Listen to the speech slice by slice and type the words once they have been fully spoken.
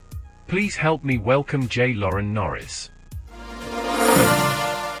Please help me welcome J. Loren Norris.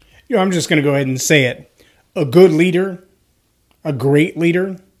 I'm just going to go ahead and say it. A good leader, a great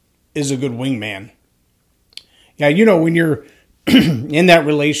leader, is a good wingman. Yeah, when you're in that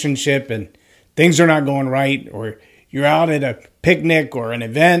relationship and things are not going right, or you're out at a picnic or an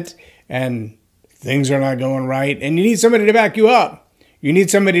event and things are not going right, and you need somebody to back you up. You need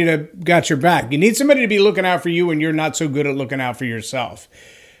somebody to got your back. You need somebody to be looking out for you when you're not so good at looking out for yourself.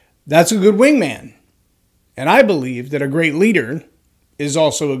 That's a good wingman. And I believe that a great leader is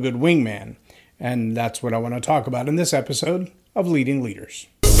also a good wingman. And that's what I want to talk about in this episode of Leading Leaders.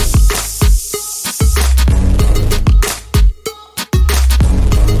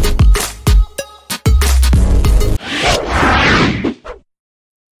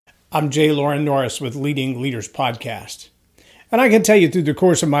 I'm J. Loren Norris with Leading Leaders Podcast. And I can tell you through the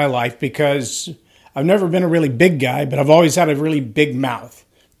course of my life, because I've never been a really big guy, but I've always had a really big mouth.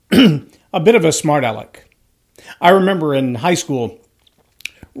 A bit of a smart aleck. I remember in high school,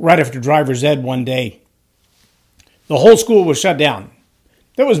 right after driver's ed one day, the whole school was shut down.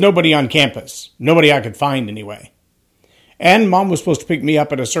 There was nobody on campus. Nobody I could find anyway. And Mom was supposed to pick me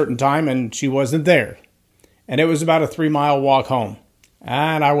up at a certain time, and she wasn't there. And it was about a 3-mile walk home.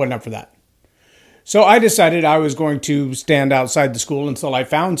 And I wasn't up for that. So I decided I was going to stand outside the school until I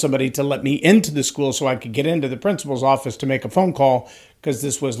found somebody to let me into the school so I could get into the principal's office to make a phone call, because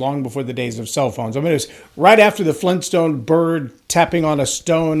this was long before the days of cell phones. I mean, it was right after the Flintstone bird tapping on a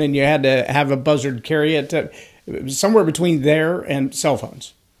stone and you had to have a buzzard carry it. It was somewhere between there and cell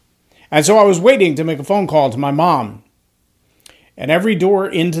phones. And so I was waiting to make a phone call to my mom. And every door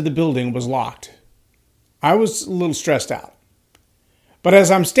into the building was locked. I was a little stressed out. But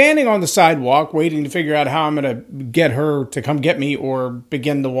as I'm standing on the sidewalk waiting to figure out how I'm going to get her to come get me or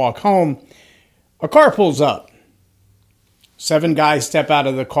begin the walk home, a car pulls up. 7 guys step out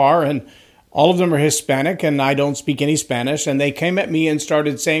of the car, and all of them are Hispanic, and I don't speak any Spanish. And they came at me and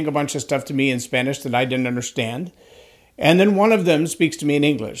started saying a bunch of stuff to me in Spanish that I didn't understand. And then one of them speaks to me in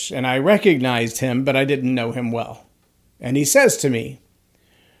English, and I recognized him, but I didn't know him well. And he says to me,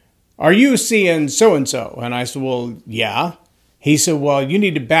 "Are you seeing so-and-so?" And I said, "Well, yeah." He said, "Well, you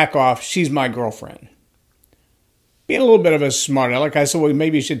need to back off. She's my girlfriend." Being a little bit of a smart aleck, I said, "Well,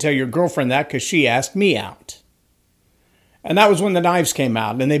 maybe you should tell your girlfriend that, because she asked me out." And that was when the knives came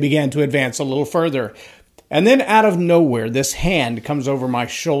out and they began to advance a little further. And then out of nowhere, this hand comes over my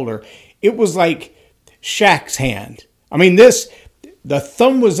shoulder. It was like Shaq's hand. I mean, the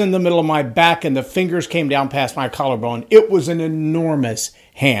thumb was in the middle of my back and the fingers came down past my collarbone. It was an enormous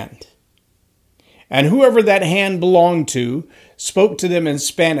hand. And whoever that hand belonged to spoke to them in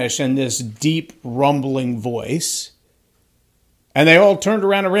Spanish in this deep, rumbling voice. And they all turned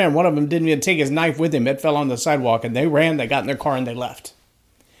around and ran. One of them didn't even take his knife with him. It fell on the sidewalk. And they ran, they got in their car, and they left.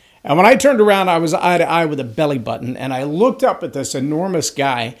 And when I turned around, I was eye to eye with a belly button. And I looked up at this enormous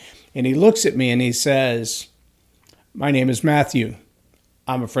guy. And he looks at me and he says, "My name is Matthew.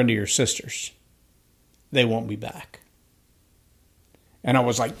 I'm a friend of your sister's. They won't be back." And I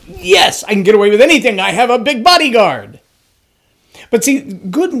was like, yes, I can get away with anything. I have a big bodyguard. But see,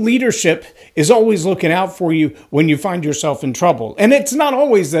 good leadership is always looking out for you when you find yourself in trouble. And it's not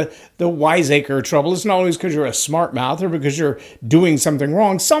always the wiseacre trouble. It's not always because you're a smart mouth or because you're doing something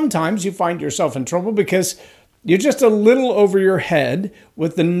wrong. Sometimes you find yourself in trouble because you're just a little over your head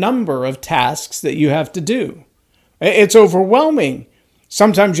with the number of tasks that you have to do. It's overwhelming.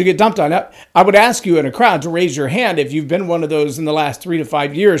 Sometimes you get dumped on it. I would ask you in a crowd to raise your hand if you've been one of those in the last 3 to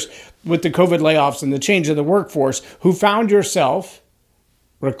 5 years with the COVID layoffs and the change of the workforce who found yourself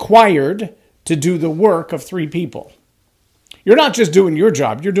required to do the work of 3 people. You're not just doing your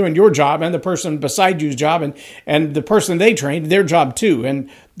job. You're doing your job and the person beside you's job and the person they trained, their job too. And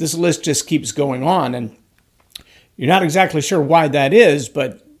this list just keeps going on. And you're not exactly sure why that is,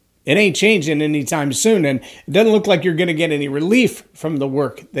 but it ain't changing anytime soon, and it doesn't look like you're going to get any relief from the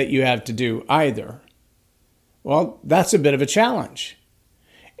work that you have to do either. Well, that's a bit of a challenge.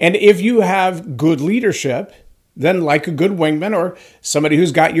 And if you have good leadership, then like a good wingman or somebody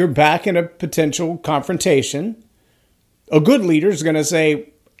who's got your back in a potential confrontation, a good leader is going to say,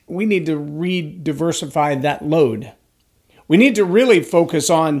 we need to re-diversify that load. We need to really focus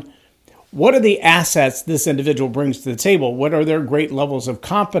on what are the assets this individual brings to the table? What are their great levels of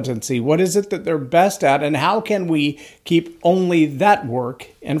competency? What is it that they're best at? And how can we keep only that work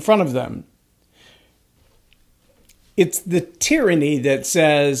in front of them? It's the tyranny that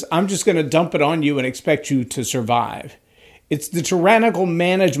says, I'm just going to dump it on you and expect you to survive. It's the tyrannical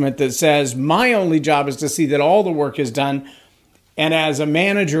management that says, my only job is to see that all the work is done. And as a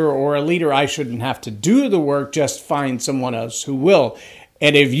manager or a leader, I shouldn't have to do the work, just find someone else who will.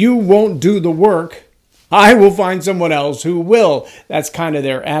 And if you won't do the work, I will find someone else who will. That's kind of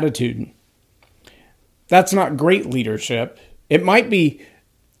their attitude. That's not great leadership. It might be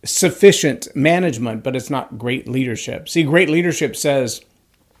sufficient management, but it's not great leadership. See, great leadership says,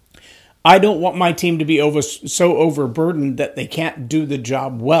 I don't want my team to be so overburdened that they can't do the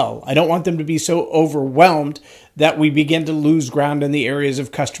job well. I don't want them to be so overwhelmed that we begin to lose ground in the areas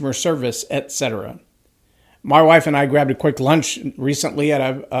of customer service, etc. My wife and I grabbed a quick lunch recently at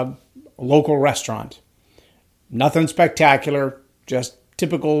a local restaurant. Nothing spectacular, just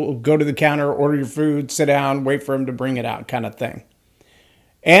typical go to the counter, order your food, sit down, wait for them to bring it out kind of thing.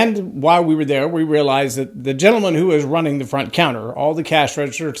 And while we were there, we realized that the gentleman who was running the front counter, all the cash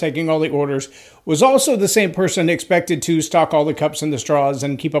register, taking all the orders, was also the same person expected to stock all the cups and the straws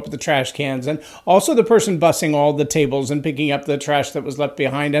and keep up with the trash cans, and also the person bussing all the tables and picking up the trash that was left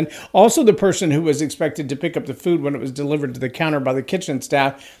behind, and also the person who was expected to pick up the food when it was delivered to the counter by the kitchen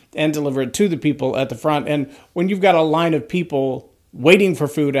staff and deliver it to the people at the front. And when you've got a line of people waiting for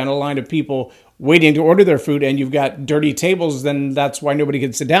food and a line of people waiting to order their food, and you've got dirty tables, then that's why nobody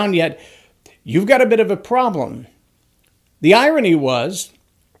can sit down yet. You've got a bit of a problem. The irony was,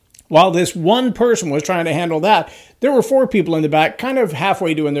 while this one person was trying to handle that, there were 4 people in the back kind of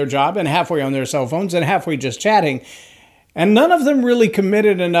halfway doing their job and halfway on their cell phones and halfway just chatting. And none of them really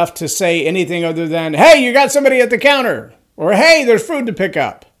committed enough to say anything other than, hey, you got somebody at the counter, or hey, there's food to pick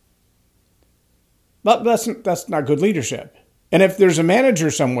up. But that's not good leadership. And if there's a manager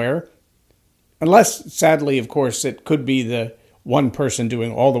somewhere, unless, sadly, of course, it could be the one person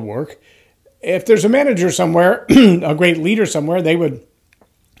doing all the work. If there's a manager somewhere, a great leader somewhere, they would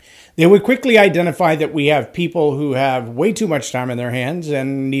quickly identify that we have people who have way too much time in their hands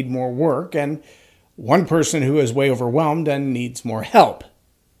and need more work, and one person who is way overwhelmed and needs more help.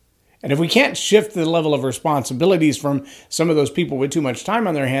 And if we can't shift the level of responsibilities from some of those people with too much time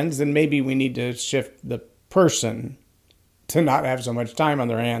on their hands, then maybe we need to shift the person to not have so much time on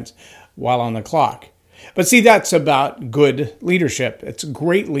their hands while on the clock. But see, that's about good leadership. It's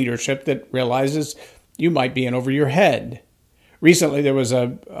great leadership that realizes you might be in over your head. Recently, there was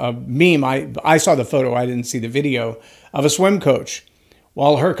a meme. I saw the photo. I didn't see the video of a swim coach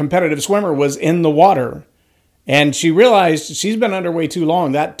while her competitive swimmer was in the water. And she realized she's been underway too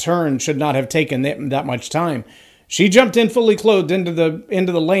long. That turn should not have taken that much time. She jumped in fully clothed into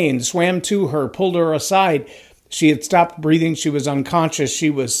the lane, swam to her, pulled her aside. She had stopped breathing. She was unconscious. She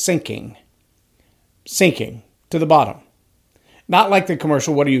was sinking to the bottom. Not like the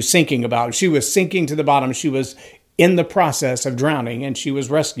commercial, what are you sinking about? She was sinking to the bottom. She was in the process of drowning, and she was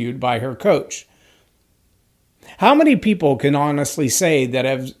rescued by her coach. How many people can honestly say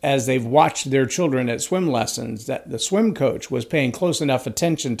that as they've watched their children at swim lessons, that the swim coach was paying close enough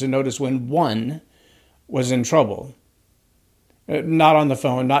attention to notice when one was in trouble? Not on the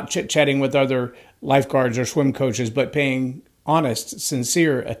phone, not chit-chatting with other lifeguards or swim coaches, but paying honest,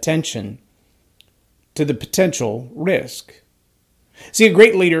 sincere attention to the potential risk. See, a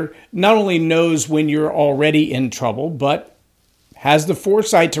great leader not only knows when you're already in trouble, but has the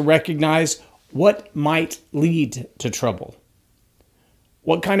foresight to recognize what might lead to trouble.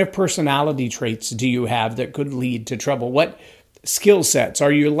 What kind of personality traits do you have that could lead to trouble? What skill sets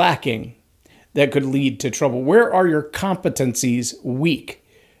are you lacking that could lead to trouble? Where are your competencies weak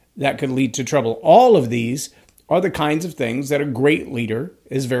that could lead to trouble? All of these are the kinds of things that a great leader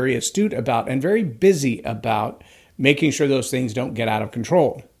is very astute about and very busy about making sure those things don't get out of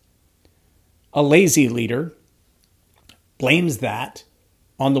control. A lazy leader blames that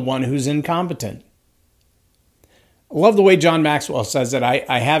on the one who's incompetent. I love the way John Maxwell says it.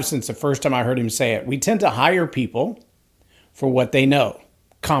 I have since the first time I heard him say it. We tend to hire people for what they know.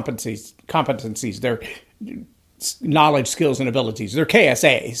 Competencies, their knowledge, skills, and abilities. They're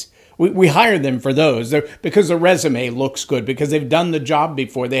KSAs. We hire them for those because the resume looks good, because they've done the job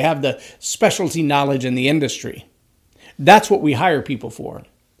before. They have the specialty knowledge in the industry. That's what we hire people for.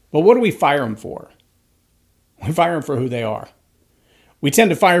 But what do we fire them for? We fire them for who they are. We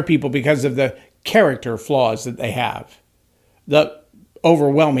tend to fire people because of the character flaws that they have, the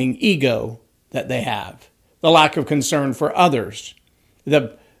overwhelming ego that they have, the lack of concern for others,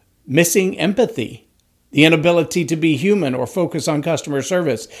 the missing empathy, the inability to be human or focus on customer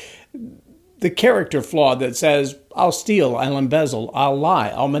service, the character flaw that says, I'll steal, I'll embezzle, I'll lie,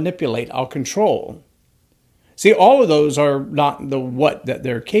 I'll manipulate, I'll control. See, all of those are not the what that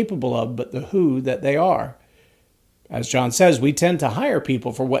they're capable of, but the who that they are. As John says, we tend to hire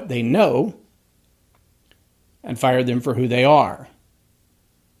people for what they know and fire them for who they are.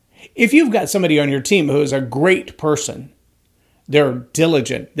 If you've got somebody on your team who is a great person, they're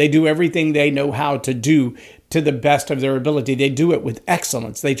diligent, they do everything they know how to do to the best of their ability. They do it with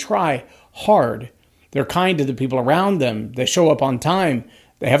excellence. They try hard. They're kind to the people around them. They show up on time.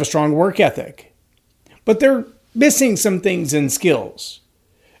 They have a strong work ethic. But they're missing some things in skills.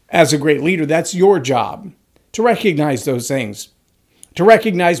 As a great leader, that's your job to recognize those things. To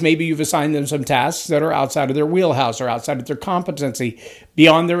recognize maybe you've assigned them some tasks that are outside of their wheelhouse or outside of their competency,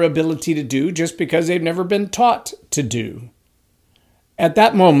 beyond their ability to do just because they've never been taught to do. At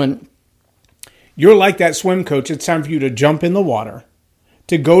that moment, you're like that swim coach. It's time for you to jump in the water,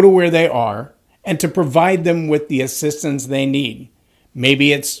 to go to where they are, and to provide them with the assistance they need.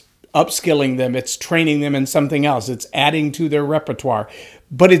 Maybe it's upskilling them, it's training them in something else, it's adding to their repertoire.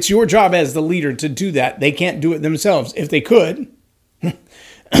 But it's your job as the leader to do that. They can't do it themselves. If they could,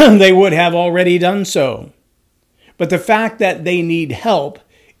 they would have already done so. But the fact that they need help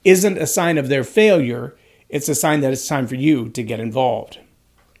isn't a sign of their failure. It's a sign that it's time for you to get involved.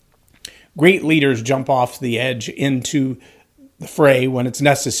 Great leaders jump off the edge into the fray when it's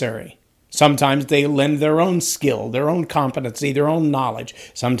necessary. Sometimes they lend their own skill, their own competency, their own knowledge.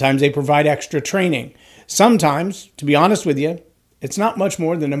 Sometimes they provide extra training. Sometimes, to be honest with you, it's not much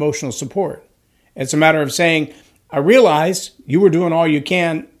more than emotional support. It's a matter of saying, I realize you were doing all you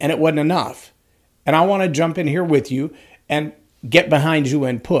can and it wasn't enough. And I want to jump in here with you and get behind you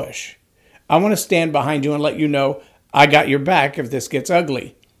and push. I want to stand behind you and let you know I got your back if this gets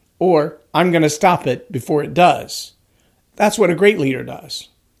ugly. Or I'm going to stop it before it does. That's what a great leader does.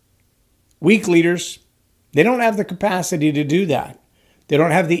 Weak leaders, they don't have the capacity to do that. They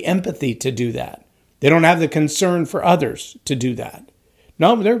don't have the empathy to do that. They don't have the concern for others to do that.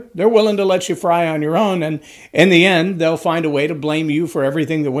 No, they're willing to let you fry on your own, and in the end, they'll find a way to blame you for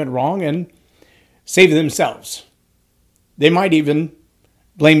everything that went wrong and save themselves. They might even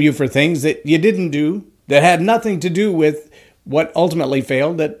blame you for things that you didn't do that had nothing to do with what ultimately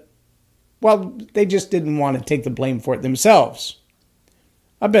failed, that, well, they just didn't want to take the blame for it themselves.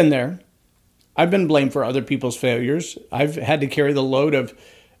 I've been there. I've been blamed for other people's failures. I've had to carry the load of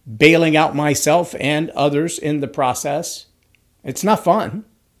bailing out myself and others in the process. It's not fun.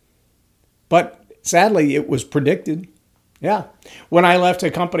 But sadly, it was predicted. Yeah. When I left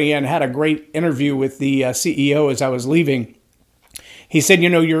a company and had a great interview with the CEO as I was leaving, he said,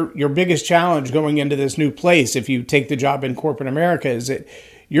 your biggest challenge going into this new place, if you take the job in corporate America, is that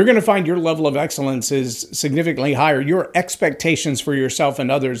you're going to find your level of excellence is significantly higher. Your expectations for yourself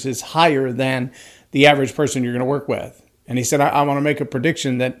and others is higher than the average person you're going to work with. And he said, I want to make a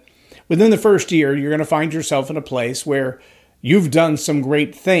prediction that within the first year, you're going to find yourself in a place where you've done some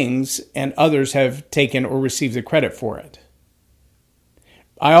great things and others have taken or received the credit for it.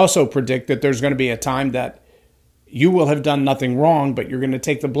 I also predict that there's going to be a time that you will have done nothing wrong, but you're going to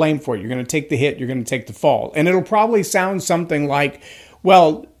take the blame for it. You're going to take the hit. You're going to take the fall. And it'll probably sound something like,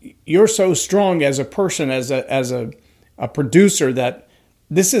 well, you're so strong as a person, as a producer, that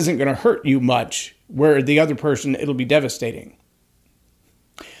this isn't going to hurt you much, where the other person, it'll be devastating.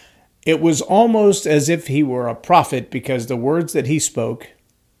 It was almost as if he were a prophet, because the words that he spoke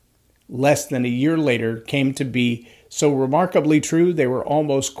less than a year later came to be so remarkably true, they were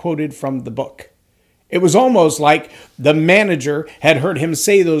almost quoted from the book. It was almost like the manager had heard him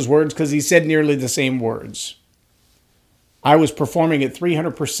say those words because he said nearly the same words. I was performing at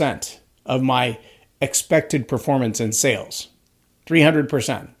 300% of my expected performance in sales.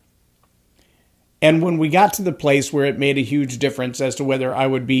 300%. And when we got to the place where it made a huge difference as to whether I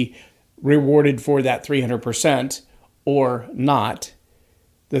would be rewarded for that 300% or not,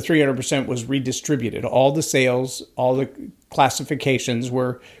 the 300% was redistributed. All the sales, all the classifications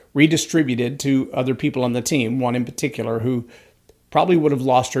were redistributed to other people on the team, one in particular who probably would have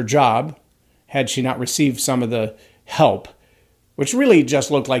lost her job had she not received some of the help, which really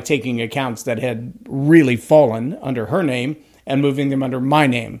just looked like taking accounts that had really fallen under her name and moving them under my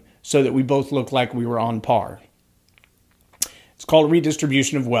name so that we both looked like we were on par. It's called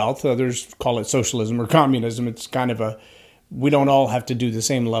redistribution of wealth. Others call it socialism or communism. It's kind of we don't all have to do the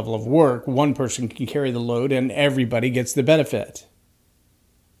same level of work. One person can carry the load and everybody gets the benefit.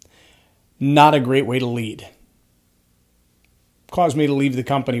 Not a great way to lead. Caused me to leave the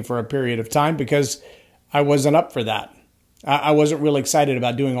company for a period of time because I wasn't up for that. I wasn't really excited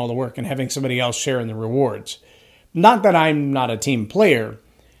about doing all the work and having somebody else share in the rewards. Not that I'm not a team player,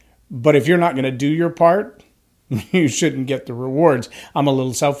 but if you're not going to do your part, you shouldn't get the rewards. I'm a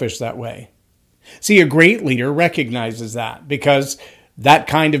little selfish that way. See, a great leader recognizes that, because that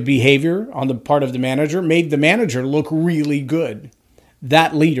kind of behavior on the part of the manager made the manager look really good.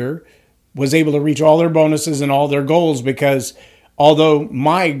 That leader was able to reach all their bonuses and all their goals because although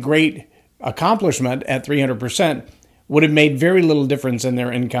my great accomplishment at 300% would have made very little difference in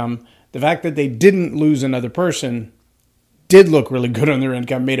their income, The fact that they didn't lose another person did look really good on their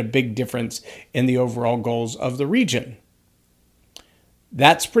income, made a big difference in the overall goals of the region.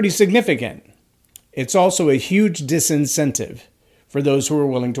 That's pretty significant. It's also a huge disincentive for those who are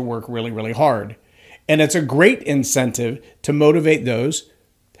willing to work really, really hard. And it's a great incentive to motivate those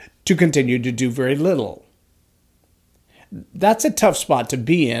to continue to do very little. That's a tough spot to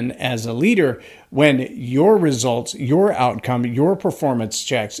be in as a leader when your results, your outcome, your performance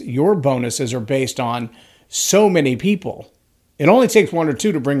checks, your bonuses are based on so many people. It only takes one or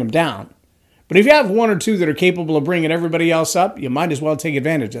two to bring them down. But if you have one or two that are capable of bringing everybody else up, you might as well take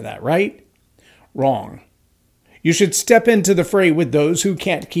advantage of that, right? Wrong. You should step into the fray with those who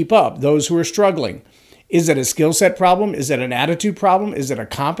can't keep up, those who are struggling. Is it a skill set problem? Is it an attitude problem? Is it a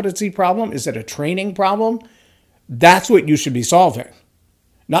competency problem? Is it a training problem? That's what you should be solving.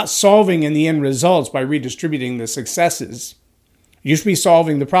 Not solving in the end results by redistributing the successes. You should be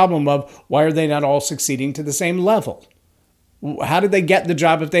solving the problem of why are they not all succeeding to the same level? How did they get the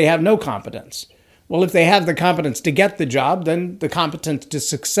job if they have no competence? Well, if they have the competence to get the job, then the competence to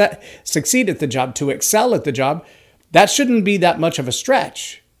succeed at the job, to excel at the job, that shouldn't be that much of a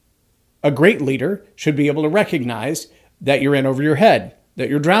stretch. A great leader should be able to recognize that you're in over your head, that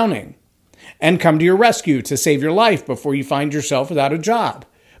you're drowning, and come to your rescue to save your life before you find yourself without a job.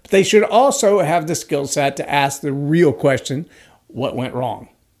 But they should also have the skill set to ask the real question, what went wrong?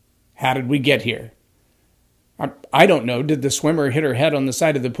 How did we get here? I don't know. Did the swimmer hit her head on the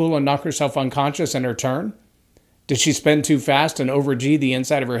side of the pool and knock herself unconscious in her turn? Did she spin too fast and over-G the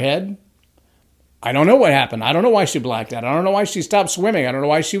inside of her head? I don't know what happened. I don't know why she blacked out. I don't know why she stopped swimming. I don't know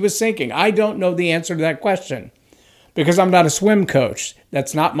why she was sinking. I don't know the answer to that question because I'm not a swim coach.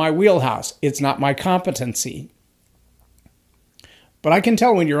 That's not my wheelhouse. It's not my competency. But I can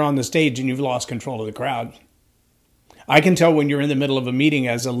tell when you're on the stage and you've lost control of the crowd. I can tell when you're in the middle of a meeting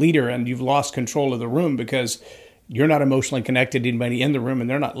as a leader and you've lost control of the room because you're not emotionally connected to anybody in the room and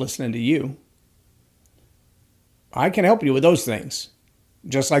they're not listening to you. I can help you with those things.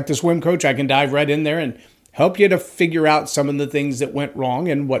 Just like the swim coach, I can dive right in there and help you to figure out some of the things that went wrong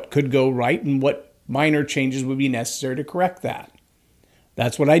and what could go right and what minor changes would be necessary to correct that.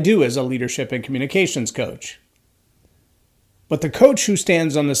 That's what I do as a leadership and communications coach. But the coach who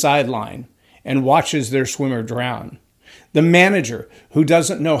stands on the sideline and watches their swimmer drown, the manager who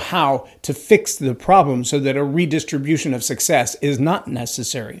doesn't know how to fix the problem so that a redistribution of success is not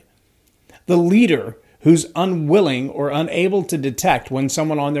necessary, the leader who's unwilling or unable to detect when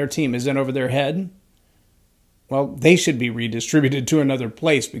someone on their team is in over their head, well, they should be redistributed to another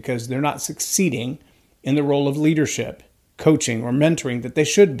place because they're not succeeding in the role of leadership, coaching, or mentoring that they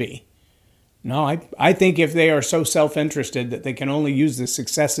should be. No, I think if they are so self-interested that they can only use the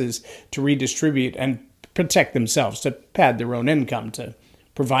successes to redistribute and protect themselves, to pad their own income, to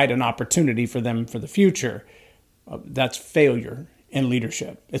provide an opportunity for them for the future, that's failure in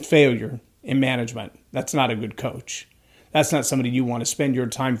leadership. It's failure in management. That's not a good coach. That's not somebody you want to spend your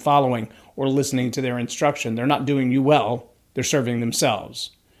time following or listening to their instruction. They're not doing you well. They're serving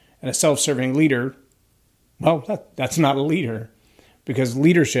themselves. And a self-serving leader, well, that's not a leader because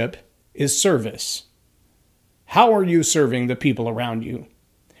leadership is service. How are you serving the people around you?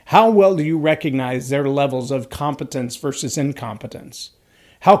 How well do you recognize their levels of competence versus incompetence?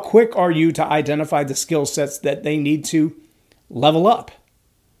 How quick are you to identify the skill sets that they need to level up?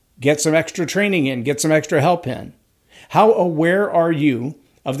 Get some extra training in, get some extra help in. How aware are you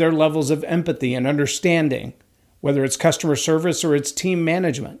of their levels of empathy and understanding, whether it's customer service or it's team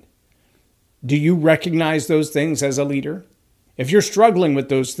management? Do you recognize those things as a leader? If you're struggling with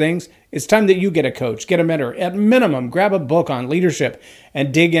those things, it's time that you get a coach, get a mentor. At minimum, grab a book on leadership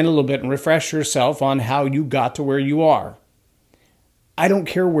and dig in a little bit and refresh yourself on how you got to where you are. I don't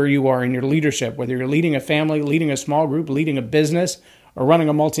care where you are in your leadership, whether you're leading a family, leading a small group, leading a business, or running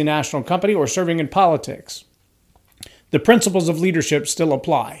a multinational company, or serving in politics. The principles of leadership still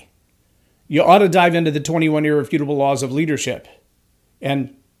apply. You ought to dive into the 21 irrefutable laws of leadership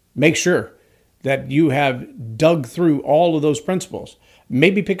and make sure that you have dug through all of those principles.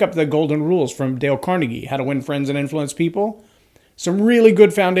 Maybe pick up the golden rules from Dale Carnegie, How to Win Friends and Influence People. Some really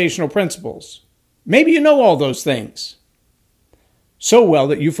good foundational principles. Maybe you know all those things so well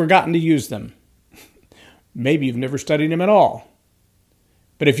that you've forgotten to use them. Maybe you've never studied them at all.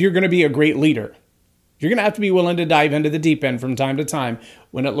 But if you're going to be a great leader, you're going to have to be willing to dive into the deep end from time to time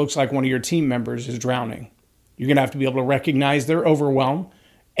when it looks like one of your team members is drowning. You're going to have to be able to recognize their overwhelm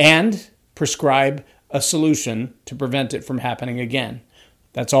and prescribe a solution to prevent it from happening again.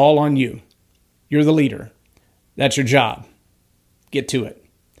 That's all on you. You're the leader. That's your job. Get to it.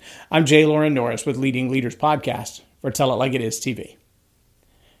 I'm J. Loren Norris with Leading Leaders Podcast for Tell It Like It Is TV.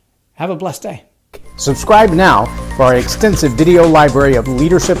 Have a blessed day. Subscribe now for our extensive video library of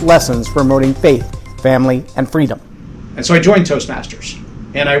leadership lessons promoting faith, family, and freedom. And so I joined Toastmasters.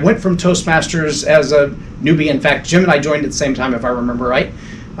 And I went from Toastmasters as a newbie. In fact, Jim and I joined at the same time, if I remember right.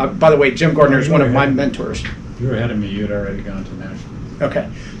 By the way, Jim Gardner is one of my mentors. You were ahead of me. You had already gone to national.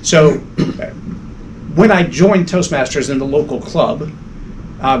 Okay. So when I joined Toastmasters in the local club,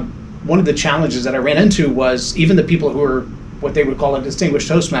 one of the challenges that I ran into was even the people who were what they would call a distinguished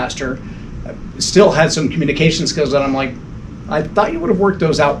Toastmaster still had some communication skills that I'm like, I thought you would have worked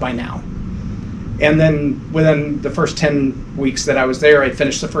those out by now. And then within the first 10 weeks that I was there, I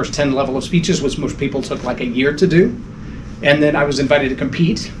finished the first 10 level of speeches, which most people took like a year to do. And then I was invited to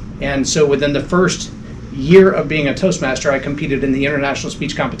compete. And so within the first year of being a Toastmaster, I competed in the international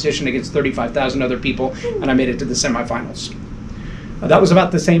speech competition against 35,000 other people, and I made it to the semifinals. That was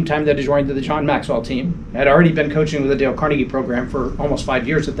about the same time that I joined the John Maxwell team. I had already been coaching with the Dale Carnegie program for almost 5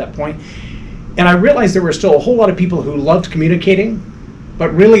 years at that point. And I realized there were still a whole lot of people who loved communicating, but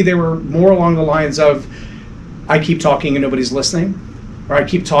really they were more along the lines of, I keep talking and nobody's listening, or I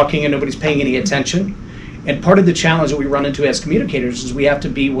keep talking and nobody's paying any attention. And part of the challenge that we run into as communicators is we have to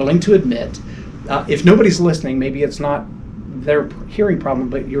be willing to admit, if nobody's listening, maybe it's not their hearing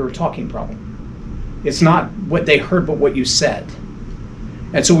problem, but your talking problem. It's not what they heard, but what you said.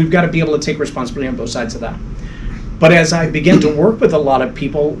 And so we've got to be able to take responsibility on both sides of that. But as I began to work with a lot of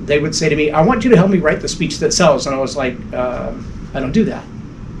people, they would say to me, I want you to help me write the speech that sells. And I was like, I don't do that.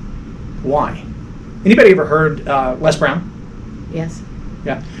 Why? Anybody ever heard Les Brown? Yes.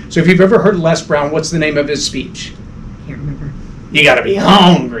 Yeah. So if you've ever heard Les Brown, what's the name of his speech? Can't remember. You got to be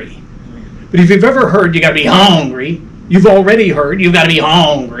hungry. But if you've ever heard you got to be hungry, you've already heard you got to be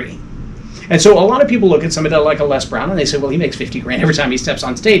hungry. And so a lot of people look at somebody like a Les Brown and they say, well, he makes 50 grand every time he steps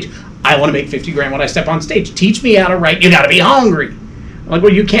on stage. I want to make 50 grand when I step on stage. Teach me how to write, you got to be hungry. I'm like,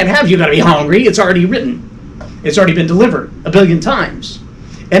 well, you can't have you got to be hungry. It's already written. It's already been delivered a billion times.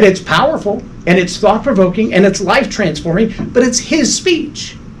 And it's powerful, and it's thought-provoking, and it's life-transforming, but it's his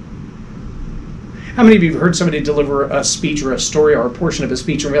speech. How many of you have heard somebody deliver a speech or a story or a portion of a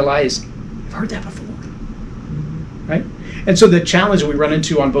speech and realize, I've heard that before, right? And so the challenge that we run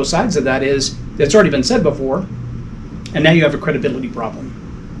into on both sides of that is, it's already been said before, and now you have a credibility problem.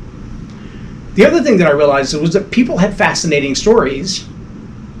 The other thing that I realized was that people had fascinating stories,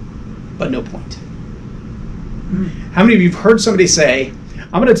 but no point. How many of you have heard somebody say,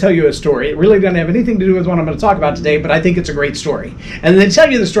 I'm going to tell you a story. It really doesn't have anything to do with what I'm going to talk about today, but I think it's a great story. And they tell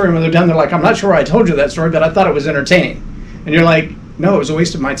you the story, and when they're done, they're like, I'm not sure why I told you that story, but I thought it was entertaining. And you're like, no, it was a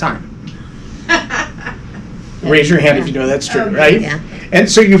waste of my time. Raise your hand if you know that's true, right? Yeah. And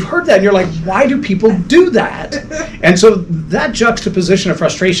so you've heard that, and you're like, why do people do that? And so that juxtaposition of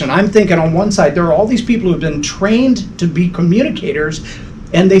frustration, I'm thinking on one side, there are all these people who have been trained to be communicators,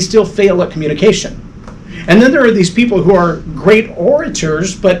 and they still fail at communication. And then there are these people who are great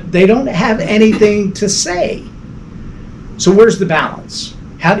orators, but they don't have anything to say. So where's the balance?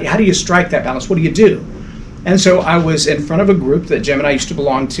 How do you strike that balance? What do you do? And so I was in front of a group that Jim and I used to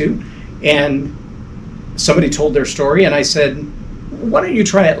belong to, and somebody told their story, and I said, why don't you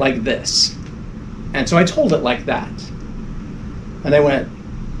try it like this? And so I told it like that. And they went,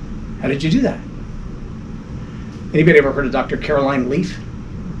 how did you do that? Anybody ever heard of Dr. Caroline Leaf,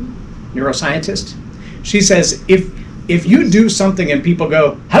 neuroscientist? She says, if you do something and people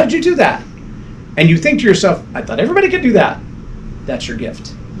go, how did you do that? And you think to yourself, I thought everybody could do that. That's your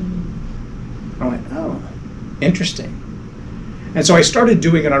gift. I went, oh, interesting. And so I started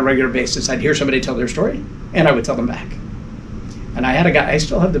doing it on a regular basis. I'd hear somebody tell their story, and I would tell them back. And I had a guy, I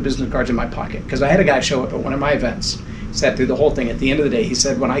still have the business cards in my pocket, because I had a guy show up at one of my events, sat through the whole thing. At the end of the day, he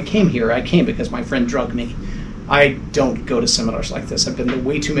said, when I came here, I came because my friend drugged me. I don't go to seminars like this. I've been to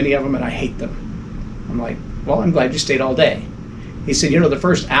way too many of them, and I hate them. I'm like, well, I'm glad you stayed all day. He said, the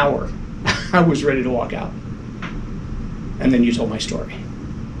first hour, I was ready to walk out. And then you told my story.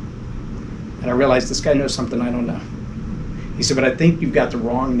 And I realized this guy knows something I don't know. He said, but I think you've got the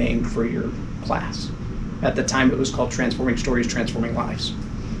wrong name for your class. At the time, it was called Transforming Stories, Transforming Lives.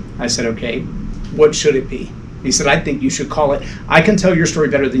 I said, okay, what should it be? He said, I think you should call it, I can tell your story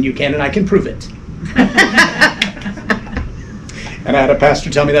better than you can, and I can prove it. And I had a pastor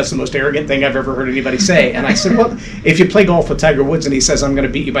tell me that's the most arrogant thing I've ever heard anybody say. And I said, well, if you play golf with Tiger Woods and he says, I'm going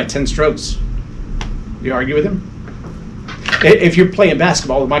to beat you by 10 strokes, do you argue with him? If you're playing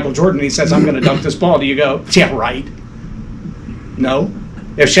basketball with Michael Jordan and he says, I'm going to dunk this ball, do you go, yeah, right? No.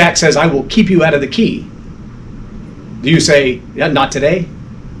 If Shaq says, I will keep you out of the key, do you say, yeah, not today?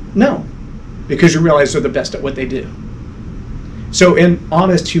 No. Because you realize they're the best at what they do. So in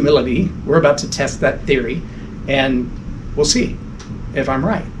honest humility, we're about to test that theory, and we'll see if I'm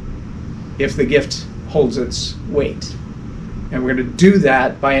right. if the gift holds its weight. And we're going to do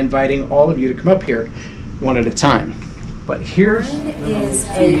that by inviting all of you to come up here one at a time. But here's is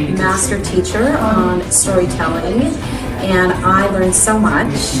a master teacher on storytelling, and I learned so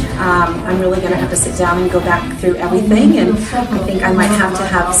much. I'm really going to have to sit down and go back through everything, and I think I might have to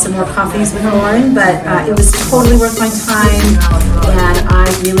have some more coffees with Lauren, but it was totally worth my time, and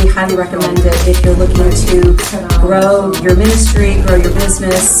I really highly recommend it if you're looking to grow your ministry, grow your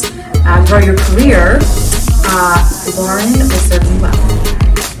business, grow your career. Lauren will serve you well.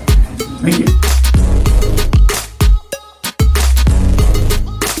 Thank you.